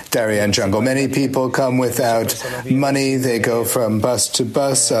the Darien jungle. Many people come without money. They go from bus to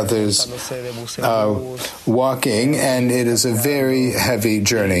bus. Others are walking, and it is a very heavy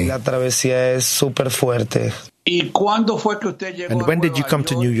journey. La travesía es súper fuerte. And when did you come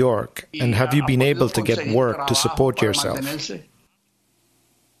to New York? And have you been able to get work to support yourself?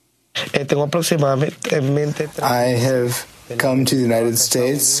 I have come to the United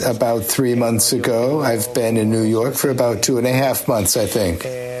States about 3 months ago. I've been in New York for about 2.5 months, I think.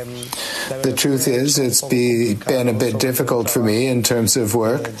 The truth is, it's been a bit difficult for me in terms of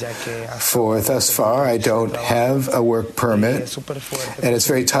work. For thus far, I don't have a work permit, and it's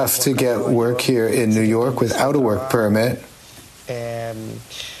very tough to get work here in New York without a work permit.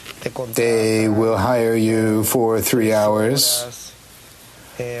 They will hire you for 3 hours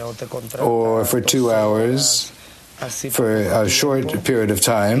or for 2 hours for a short period of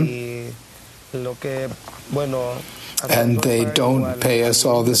time, and they don't pay us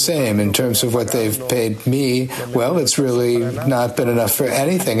all the same. In terms of what they've paid me, well, it's really not been enough for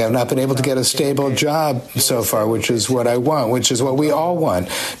anything. I've not been able to get a stable job so far, which is what I want, which is what we all want,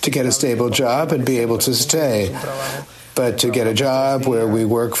 to get a stable job and be able to stay. But to get a job where we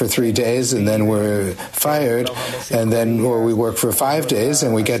work for 3 days and then we're fired, and then or we work for 5 days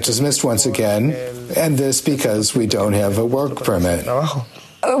and we get dismissed once again, and this because we don't have a work permit.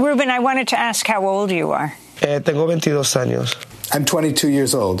 Ruben, I wanted to ask how old you are. Tengo 22 años. I'm 22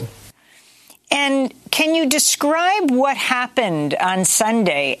 years old. And can you describe what happened on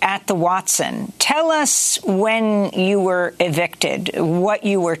Sunday at the Watson? Tell us when you were evicted, what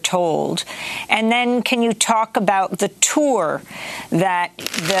you were told, and then can you talk about the tour that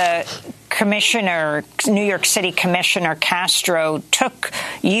the commissioner, New York City Commissioner Castro, took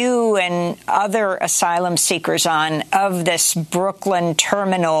you and other asylum seekers on of this Brooklyn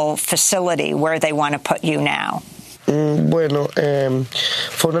terminal facility where they want to put you now? Well,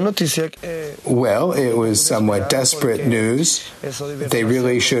 it was somewhat desperate news. They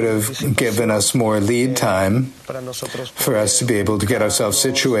really should have given us more lead time for us to be able to get ourselves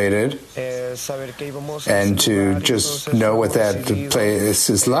situated. and to just know what that place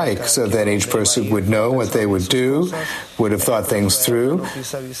is like, so that each person would know what they would do, would have thought things through.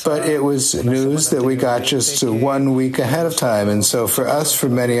 But it was news that we got just 1 week ahead of time, and so for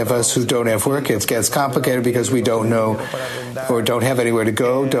many of us who don't have work, it gets complicated because we don't know or don't have anywhere to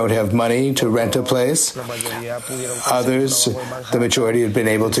go, don't have money to rent a place. Others, the majority, had been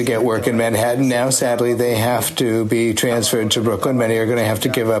able to get work in Manhattan. Now, sadly, they have to be transferred to Brooklyn. Many are going to have to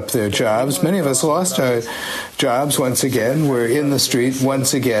give up their jobs. Many of us lost our jobs once again. We're in the street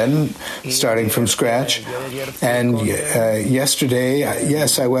once again, starting from scratch. And yesterday,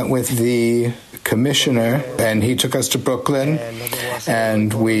 yes, I went with the commissioner, and he took us to Brooklyn,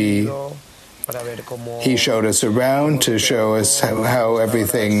 and he showed us around to show us how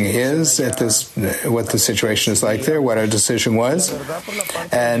everything is what the situation is like there, what our decision was.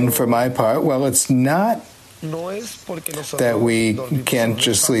 And for my part, well, it's not that we can't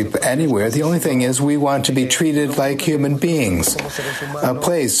just sleep anywhere. The only thing is we want to be treated like human beings, a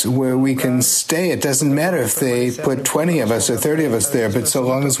place where we can stay. It doesn't matter if they put 20 of us or 30 of us there, but so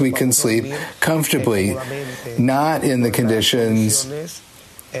long as we can sleep comfortably, not in the conditions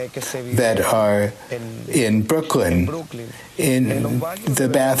that are in Brooklyn. The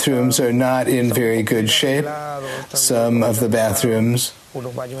bathrooms are not in very good shape. Some of the bathrooms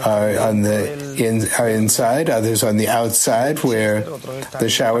are inside, others on the outside where the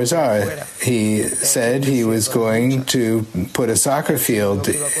showers are. He said he was going to put a soccer field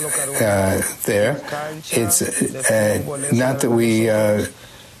there. It's not that we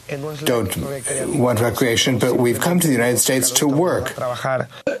don't want recreation, but we've come to the United States to work.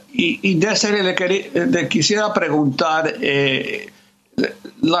 Y Desiree, le quisiera preguntar,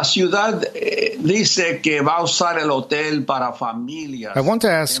 la ciudad dice que va a usar el hotel para familias. I want to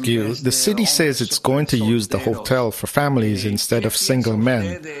ask you, the city says it's going to use the hotel for families instead of single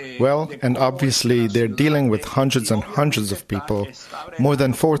men. Well, and obviously they're dealing with hundreds and hundreds of people. More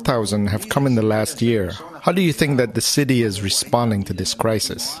than 4,000 have come in the last year. How do you think that the city is responding to this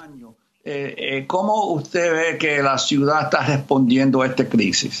crisis? ¿Cómo usted ve que la ciudad está respondiendo a esta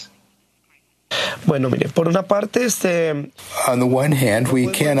crisis? Bueno, mire, por una parte, on the one hand, we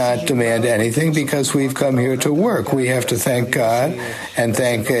cannot demand anything because we've come here to work. We have to thank God and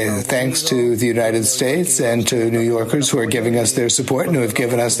thanks to the United States and to New Yorkers who are giving us their support and who have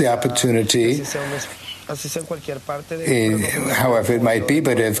given us the opportunity, however it might be,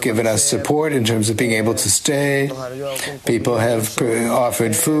 but have given us support in terms of being able to stay. People have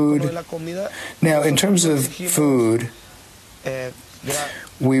offered food. Now, in terms of food,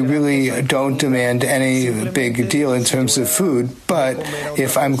 we really don't demand any big deal in terms of food, but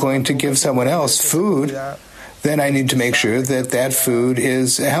if I'm going to give someone else food, then I need to make sure that that food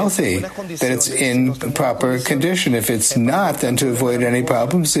is healthy, that it's in proper condition. If it's not, then to avoid any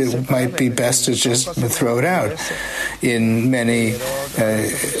problems, it might be best to just throw it out.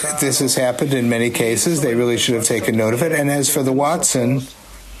 This has happened in many cases. They really should have taken note of it. And as for the Watson,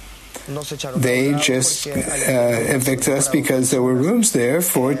 they just evicted us because there were rooms there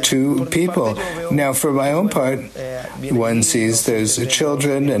for 2 people. Now, for my own part, one sees there's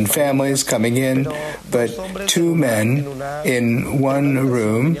children and families coming in, but 2 men in 1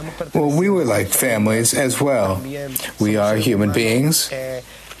 room, well, we were like families as well. We are human beings.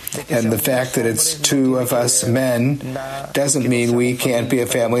 And the fact that it's 2 of us men doesn't mean we can't be a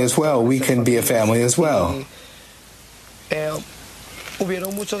family as well. We can be a family as well.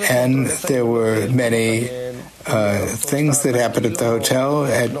 And there were many things that happened at the hotel.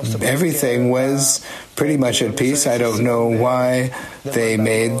 Everything was pretty much at peace. I don't know why they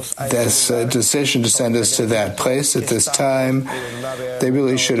made this decision to send us to that place at this time. They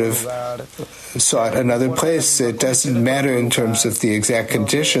really should have sought another place. It doesn't matter in terms of the exact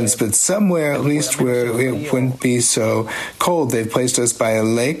conditions, but somewhere at least where it wouldn't be so cold. They've placed us by a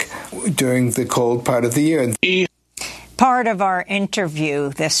lake during the cold part of the year. Part of our interview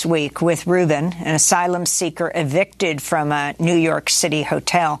this week with Ruben, an asylum seeker evicted from a New York City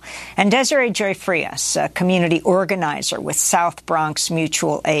hotel, and Desiree Joy Frias, a community organizer with South Bronx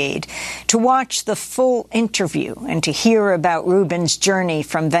Mutual Aid. To watch the full interview and to hear about Ruben's journey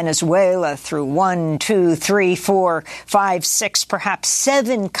from Venezuela through 1, 2, 3, 4, 5, 6, perhaps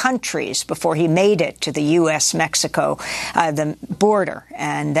 7 countries before he made it to the U.S.-Mexico, the border,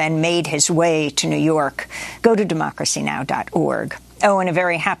 and then made his way to New York, go to democracynow.org. Oh, and a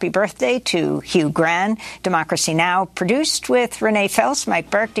very happy birthday to Hugh Gran. Democracy Now! Produced with Renee Fels,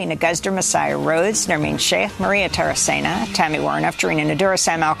 Mike Burke, Dina Guzder, Messiah Rhodes, Nermeen Sheikh, Maria Taracena, Tammy Warren, Aftarina Nadura,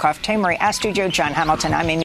 Sam Alcoff, Tamery Astudio, John Hamilton. I'm Amy